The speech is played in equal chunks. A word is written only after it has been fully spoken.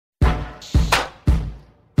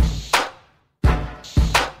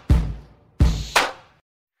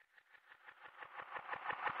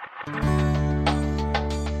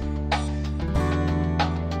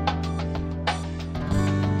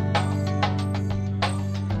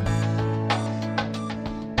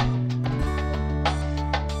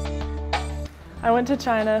I went to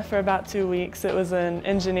China for about 2 weeks. It was an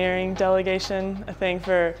engineering delegation, a thing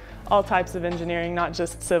for all types of engineering, not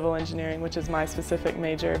just civil engineering, which is my specific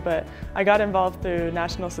major, but I got involved through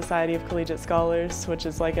National Society of Collegiate Scholars, which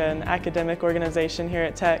is like an academic organization here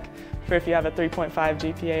at Tech for if you have a 3.5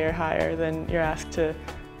 GPA or higher, then you're asked to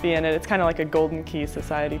be in it. It's kind of like a Golden Key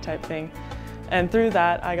Society type thing. And through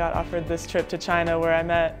that, I got offered this trip to China where I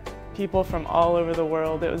met people from all over the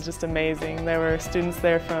world. It was just amazing. There were students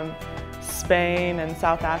there from Spain and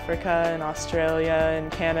South Africa and Australia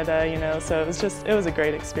and Canada, you know, so it was a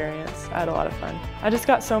great experience. I had a lot of fun. I just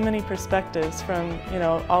got so many perspectives from, you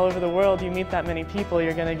know, all over the world. You meet that many people,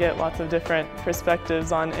 you're going to get lots of different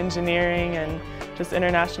perspectives on engineering and just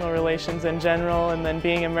international relations in general, and then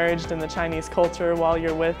being immersed in the Chinese culture while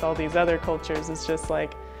you're with all these other cultures is just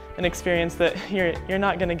like an experience that you're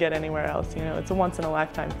not going to get anywhere else. You know, it's a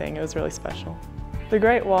once-in-a-lifetime thing. It was really special. The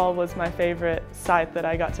Great Wall was my favorite site that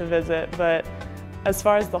I got to visit, but as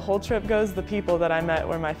far as the whole trip goes, the people that I met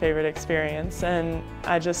were my favorite experience, and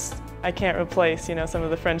I can't replace, you know, some of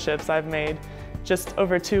the friendships I've made just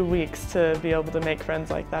over 2 weeks to be able to make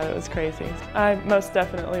friends like that. It was crazy. I most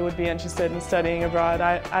definitely would be interested in studying abroad.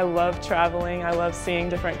 I love traveling. I love seeing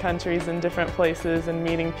different countries and different places and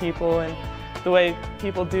meeting people and the way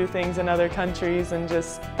people do things in other countries, and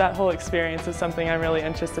just that whole experience is something I'm really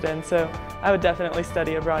interested in. So I would definitely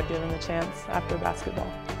study abroad given the chance after basketball.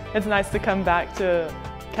 It's nice to come back to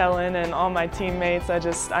Kellen and all my teammates.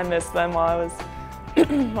 I missed them while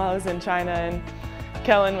I was in China, and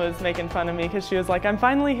Kellen was making fun of me because she was like, "I'm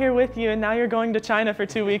finally here with you and now you're going to China for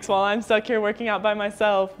 2 weeks while I'm stuck here working out by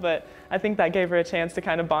myself." But I think that gave her a chance to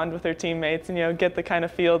kind of bond with her teammates and, you know, get the kind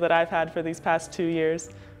of feel that I've had for these past 2 years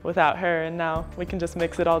without her, and now we can just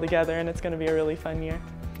mix it all together and it's going to be a really fun year.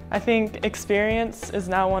 I think experience is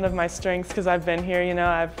now one of my strengths because I've been here, you know,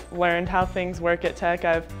 I've learned how things work at Tech,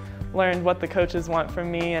 I've learned what the coaches want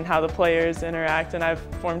from me and how the players interact, and I've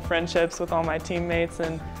formed friendships with all my teammates,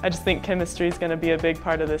 and I just think chemistry is going to be a big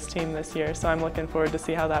part of this team this year, so I'm looking forward to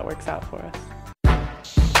see how that works out for us.